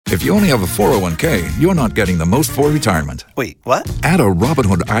If you only have a 401k, you're not getting the most for retirement. Wait, what? Add a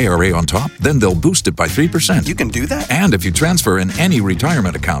Robinhood IRA on top, then they'll boost it by 3%. You can do that? And if you transfer in any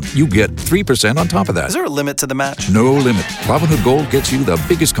retirement account, you get 3% on top of that. Is there a limit to the match? No limit. Robinhood Gold gets you the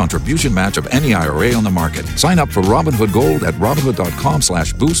biggest contribution match of any IRA on the market. Sign up for Robinhood Gold at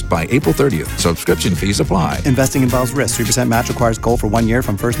Robinhood.com/boost by April 30th. Subscription fees apply. Investing involves risk. 3% match requires gold for 1 year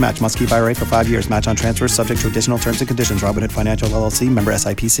from first match. Must keep IRA for 5 years. Match on transfers subject to additional terms and conditions. Robinhood Financial LLC, member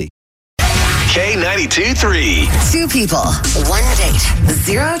SIPC. K92-3. Two people, one date,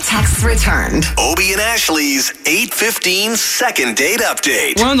 0 texts returned. Obie and Ashley's 8:15 second date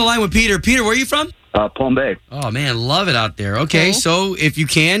update. We're on the line with Peter. Peter, where are you from? Palm Bay. Oh, man, love it out there. Okay, so if you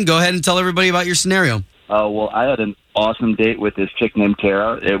can, go ahead and tell everybody about your scenario. Well, I had an awesome date with this chick named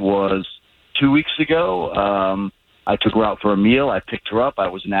Tara. It was 2 weeks ago. I took her out for a meal. I picked her up. I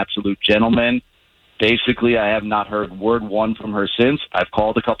was an absolute gentleman. Basically, I have not heard word one from her since. I've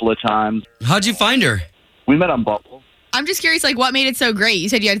called a couple of times. How'd you find her? We met on Bumble. I'm just curious, like, what made it so great? You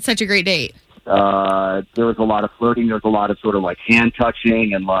said you had such a great date. There was a lot of flirting. There was a lot of sort of like hand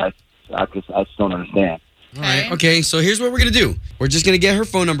touching and like, I just don't understand. All right. Okay, so here's what we're going to do. We're just going to get her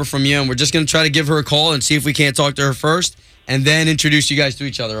phone number from you, and we're just going to try to give her a call and see if we can't talk to her first, and then introduce you guys to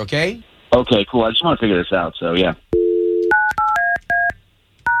each other, okay? Okay, cool. I just want to figure this out, so yeah.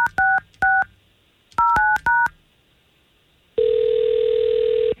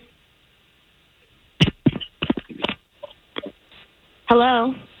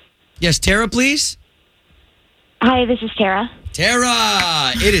 Hello. Yes, Tara, please. Hi, this is Tara.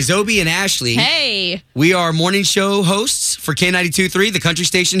 Tara, it is Obie and Ashley. Hey. We are morning show hosts for K92.3, the country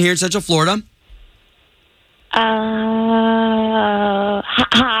station here in Central Florida. Hi.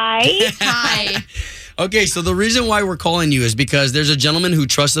 Hi. Okay, so the reason why we're calling you is because there's a gentleman who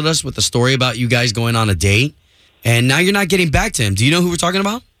trusted us with a story about you guys going on a date, and now you're not getting back to him. Do you know who we're talking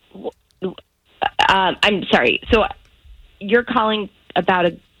about? I'm sorry. So you're calling about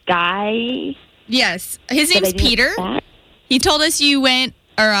a guy? Yes. His name's Peter. He told us you went,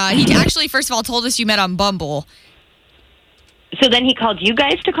 or he actually, first of all, told us you met on Bumble. So then he called you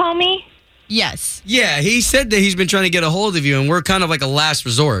guys to call me? Yes. Yeah, he said that he's been trying to get a hold of you, and we're kind of like a last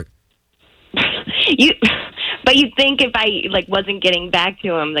resort. But you'd think if I wasn't getting back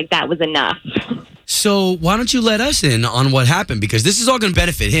to him, that was enough. So why don't you let us in on what happened? Because this is all going to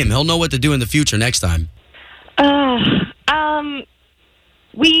benefit him. He'll know what to do in the future next time.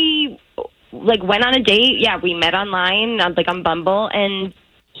 We went on a date. Yeah, we met online, on Bumble, and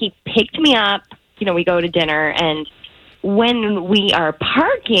he picked me up. We go to dinner, and when we are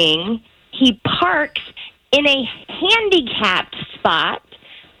parking, he parks in a handicapped spot.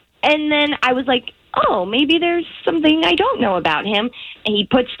 And then I was like, oh, maybe there's something I don't know about him. And he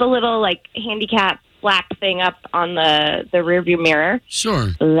puts the little handicap black thing up on the rearview mirror.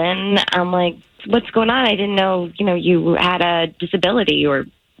 Sure. Then I'm like, what's going on? I didn't know, you had a disability or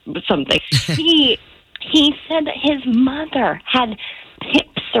something. He said that his mother had hip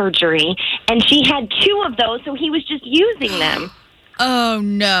surgery, and she had 2 of those, so he was just using them. Oh,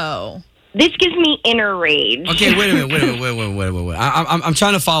 no. This gives me inner rage. Okay, wait a minute. I'm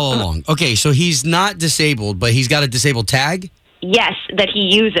trying to follow along. Okay, so he's not disabled, but he's got a disabled tag? Yes, that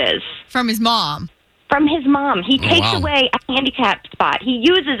he uses. From his mom. From his mom. He takes away a handicapped spot. He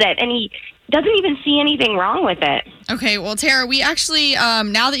uses it, and he doesn't even see anything wrong with it. Okay, well, Tara, we actually,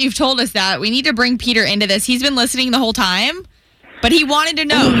 now that you've told us that, we need to bring Peter into this. He's been listening the whole time, but he wanted to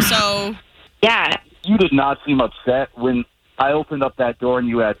know, so... Yeah. You did not seem upset when I opened up that door and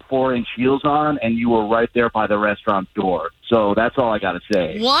you had 4-inch heels on and you were right there by the restaurant door. So that's all I got to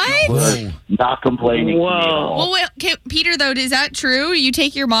say. What? Not complaining to me at all. Well, wait, okay, Peter, though, is that true? You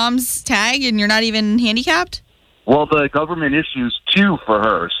take your mom's tag and you're not even handicapped? Well, the government issues 2 for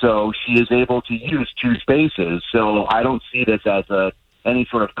her, so she is able to use 2 spaces. So I don't see this as any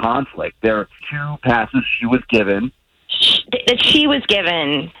sort of conflict. There are 2 passes she was given. That she was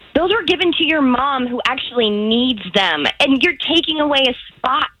given. Those were given to your mom who actually needs them. And you're taking away a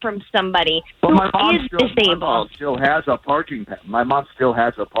spot from somebody who is disabled. My mom still has a parking pass. My mom still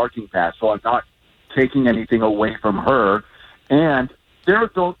has a parking pass, so I'm not taking anything away from her. And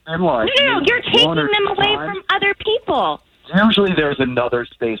there's those in line. No, you're taking them away from other people. Usually there's another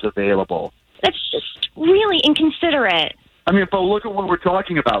space available. That's just really inconsiderate. I mean, but look at what we're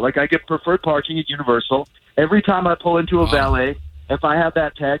talking about. I get preferred parking at Universal. Every time I pull into a valet, if I have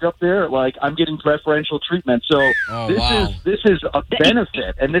that tag up there, I'm getting preferential treatment. So this is a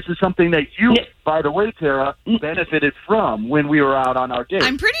benefit, and this is something that you, by the way, Tara, benefited from when we were out on our date.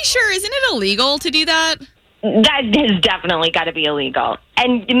 I'm pretty sure, isn't it illegal to do that? That has definitely got to be illegal.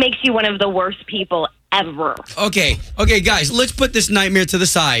 And it makes you one of the worst people ever. Okay, guys, let's put this nightmare to the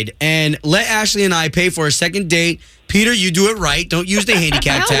side and let Ashley and I pay for a second date. Peter, you do it right. Don't use the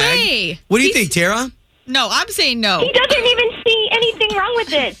handicap tag. Way. What do you think, Tara? No, I'm saying no. He doesn't even see anything wrong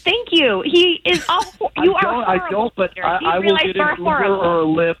with it. Thank you. He is all. You are horrible. I don't, but I will get an Uber or a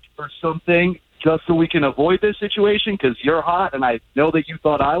Lyft or something just so we can avoid this situation because you're hot and I know that you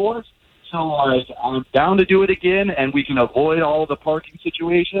thought I was. So I'm down to do it again and we can avoid all the parking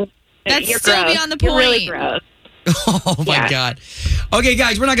situation. That's You're still gross. beyond the You're point. really gross. Oh my God. Okay,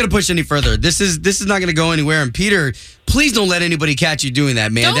 guys, we're not going to push any further. This is not going to go anywhere. And Peter, please don't let anybody catch you doing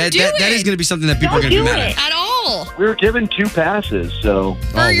that, man. That is going to be something that people are going to be mad at. At all. We were given 2 passes, so.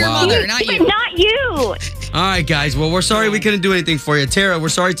 For your mother, not you. Not you. All right, guys. Well, we're sorry we couldn't do anything for you. Tara, we're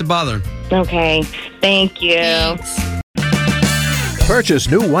sorry to bother. Okay. Thank you. Thanks. Purchase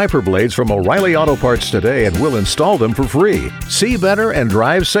new wiper blades from O'Reilly Auto Parts today and we'll install them for free. See better and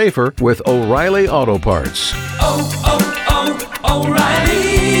drive safer with O'Reilly Auto Parts.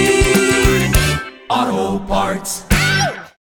 O'Reilly Auto Parts.